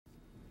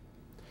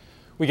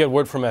We get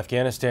word from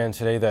Afghanistan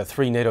today that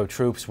 3 NATO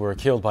troops were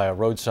killed by a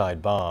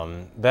roadside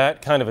bomb.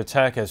 That kind of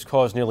attack has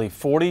caused nearly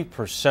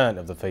 40%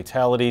 of the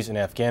fatalities in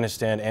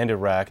Afghanistan and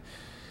Iraq,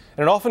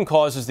 and it often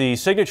causes the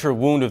signature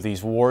wound of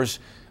these wars,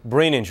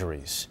 brain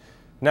injuries.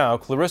 Now,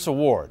 Clarissa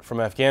Ward from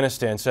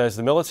Afghanistan says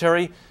the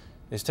military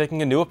is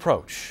taking a new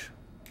approach.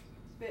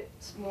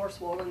 More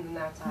swollen than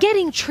that time.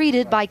 Getting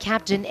treated by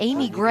Captain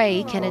Amy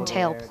Gray can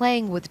entail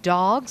playing with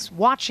dogs,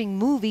 watching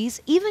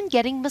movies, even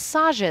getting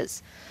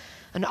massages.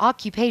 An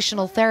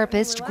occupational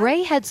therapist,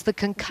 Gray heads the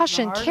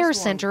Concussion Care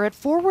Center at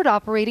Forward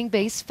Operating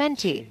Base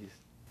Fenti,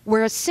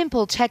 where a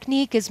simple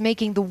technique is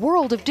making the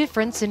world of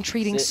difference in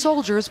treating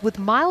soldiers with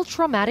mild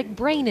traumatic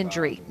brain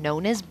injury,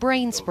 known as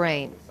brain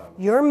sprain.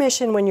 Your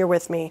mission when you're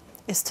with me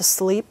is to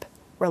sleep,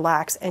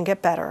 relax, and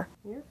get better.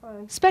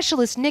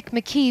 Specialist Nick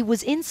McKee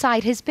was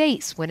inside his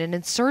base when an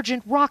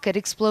insurgent rocket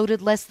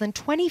exploded less than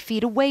 20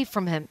 feet away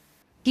from him.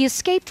 He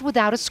escaped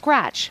without a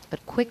scratch,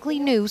 but quickly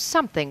knew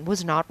something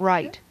was not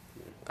right.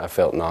 I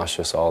felt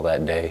nauseous all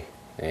that day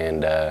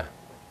and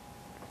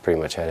pretty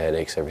much had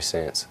headaches ever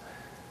since.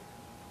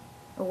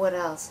 What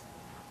else?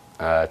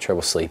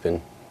 Trouble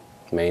sleeping,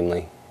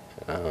 mainly.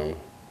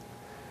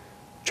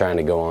 Trying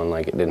to go on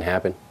like it didn't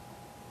happen.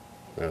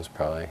 That was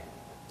probably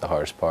the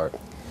hardest part.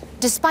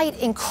 Despite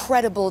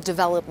incredible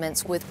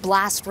developments with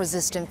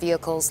blast-resistant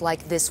vehicles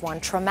like this one,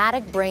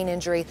 traumatic brain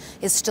injury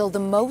is still the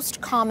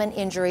most common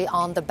injury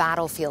on the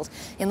battlefield.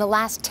 In the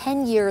last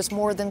 10 years,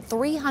 more than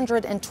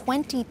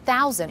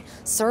 320,000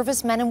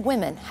 servicemen and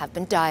women have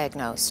been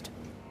diagnosed.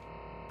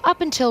 Up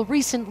until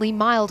recently,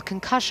 mild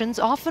concussions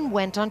often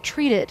went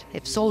untreated.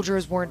 If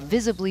soldiers weren't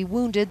visibly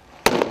wounded,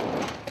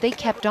 they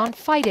kept on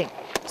fighting,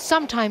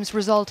 sometimes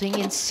resulting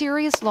in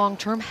serious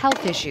long-term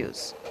health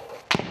issues.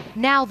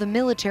 Now the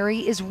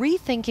military is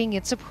rethinking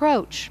its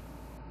approach.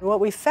 What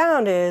we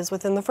found is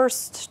within the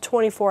first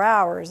 24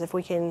 hours, if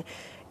we can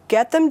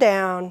get them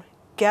down,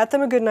 get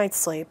them a good night's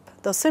sleep,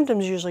 those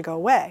symptoms usually go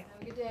away.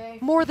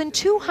 More than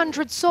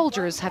 200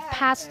 soldiers have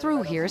passed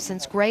through here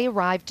since Gray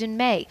arrived in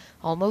May.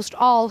 Almost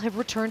all have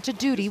returned to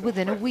duty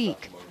within a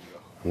week.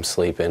 I'm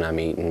sleeping, I'm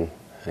eating,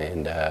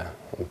 and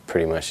I'm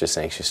pretty much just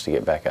anxious to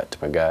get back out to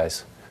my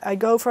guys. I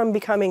go from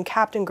becoming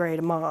Captain Gray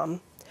to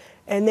Mom,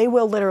 and they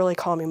will literally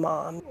call me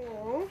Mom.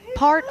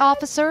 Part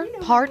officer,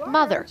 part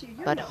mother,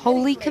 but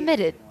wholly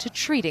committed to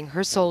treating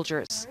her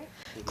soldiers.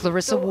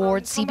 Clarissa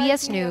Ward,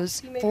 CBS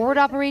News, Forward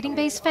Operating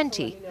Base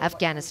Fenti,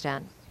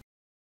 Afghanistan.